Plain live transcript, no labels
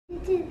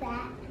Do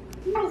that.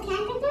 I can't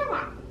do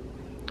that.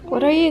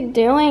 What are you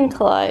doing,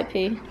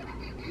 Calliope?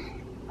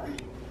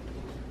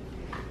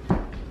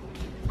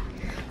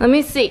 Let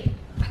me see.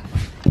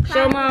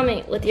 Show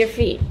mommy with your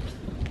feet.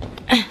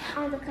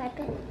 On the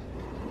carpet.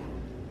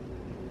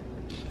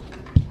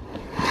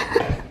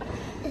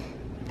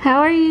 How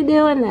are you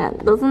doing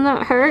that? Doesn't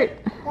that hurt?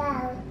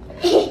 Wow.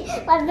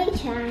 Let me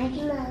try.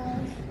 No.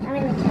 I'm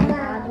gonna try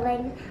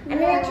modeling. I'm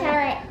gonna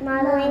try like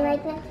modeling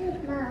like that too.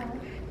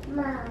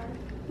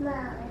 No.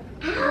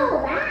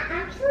 Ow, that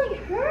actually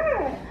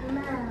hurt.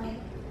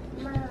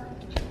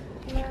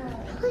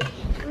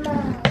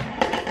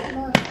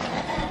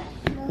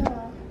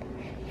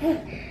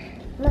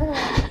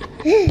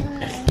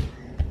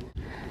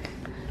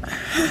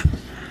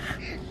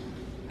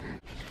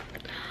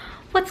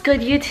 What's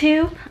good,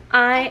 YouTube?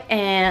 I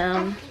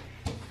am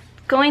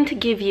going to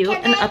give you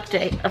an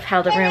update of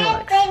how the room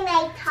looks. Can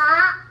I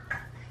talk?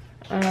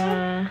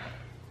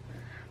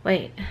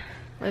 Wait.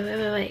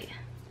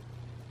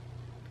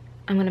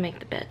 I'm gonna make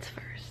the beds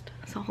first,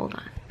 so hold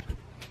on.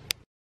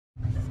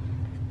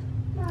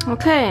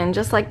 Okay, and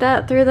just like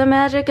that, through the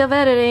magic of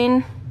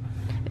editing,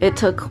 it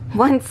took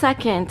 1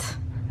 second,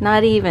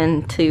 not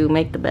even, to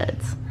make the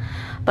beds.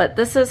 But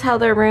this is how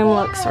their room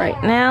looks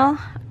right now.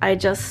 I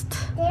just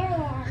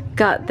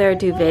got their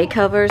duvet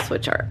covers,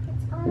 which are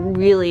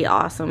really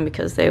awesome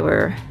because they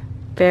were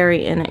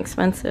very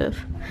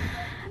inexpensive.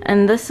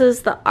 And this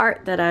is the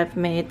art that I've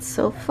made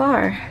so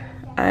far.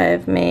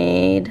 I've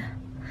made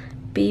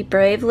Be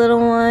Brave Little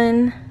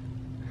One,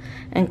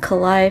 and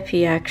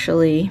Calliope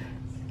actually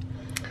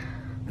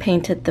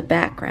painted the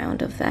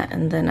background of that,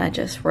 and then I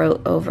just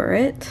wrote over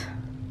it,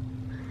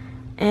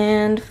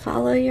 and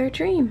Follow Your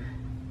Dream.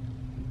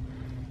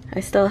 I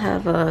still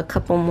have a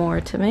couple more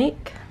to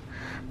make,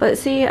 but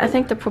see, I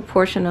think the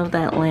proportion of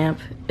that lamp,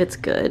 it's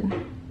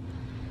good.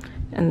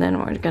 And then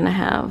we're gonna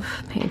have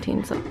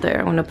paintings up there.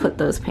 I'm gonna put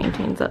those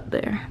paintings up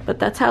there, but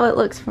that's how it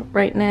looks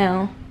right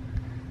now.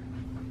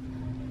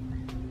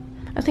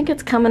 I think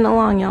it's coming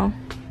along, y'all.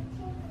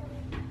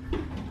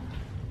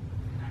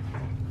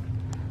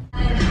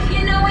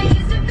 You know I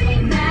used to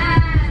be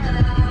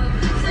mad,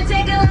 so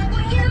take a look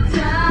what you've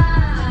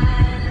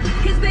done.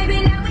 'Cause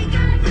baby, now we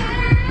got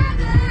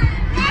together.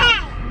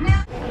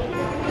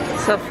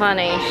 So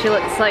funny. She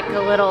looks like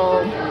a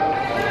little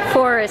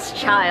forest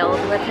child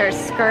with her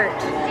skirt.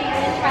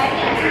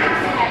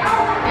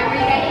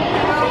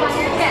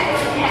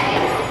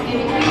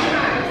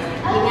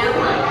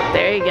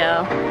 There you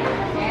go.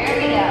 There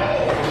we go.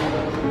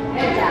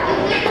 Good job.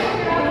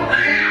 All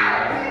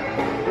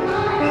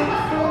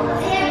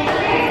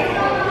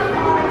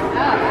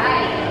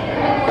right.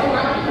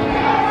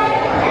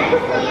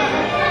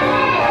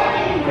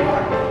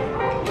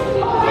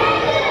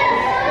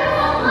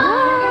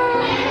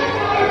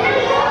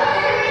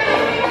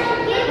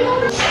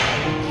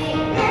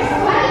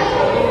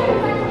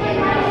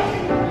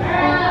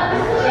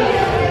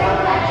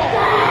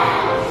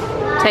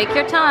 Take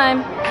your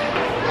time.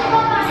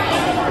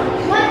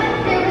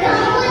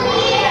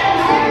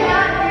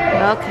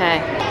 Okay.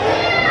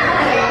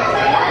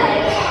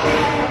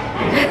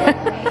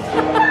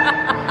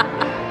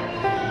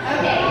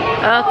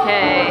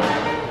 Okay.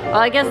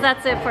 Well, I guess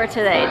that's it for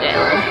today,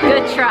 Jalen.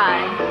 Good try.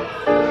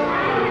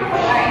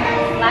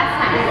 Last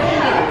time.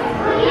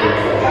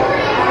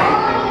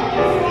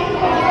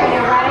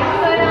 Your right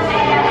foot on the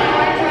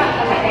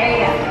okay, there you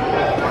go.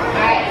 All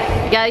right.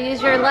 You gotta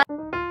use your left.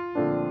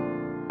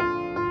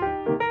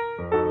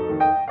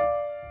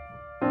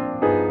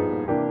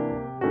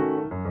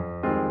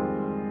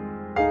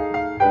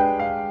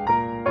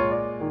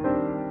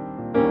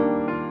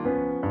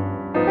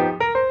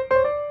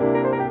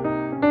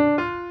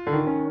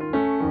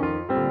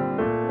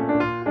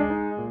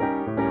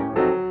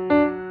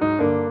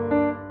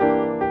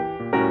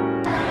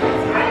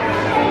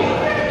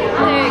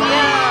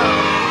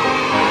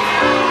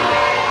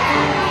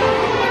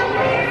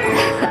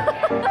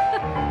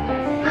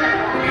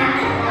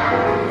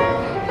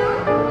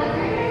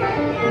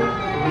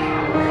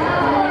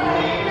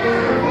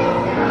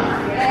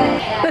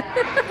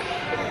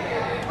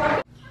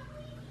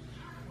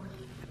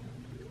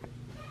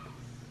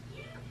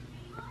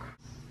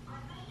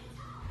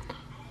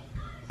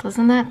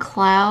 Doesn't that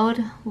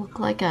cloud look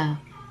like a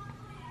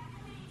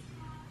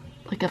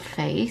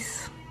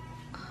face?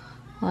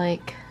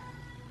 Like,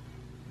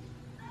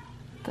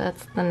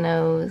 that's the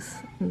nose,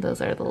 and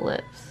those are the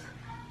lips.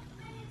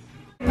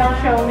 Now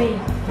show me.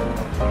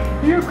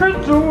 You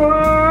can do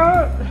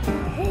it!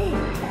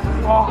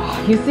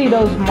 Oh, you see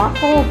those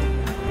muscles?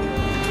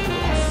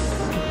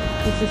 Yes!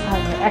 This is how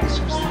you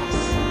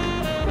exercise.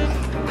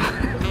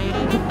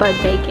 By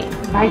baking.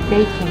 By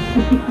baking.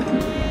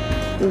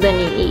 Then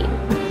you eat.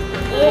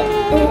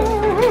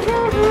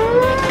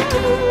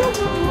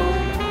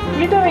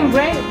 You're doing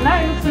great. No,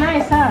 it's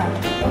nice, huh?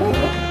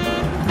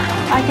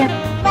 I can.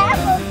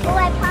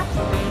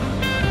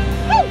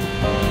 Hey,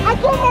 I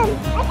can.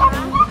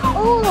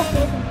 Oh.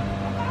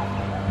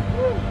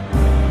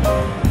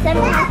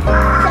 Sometimes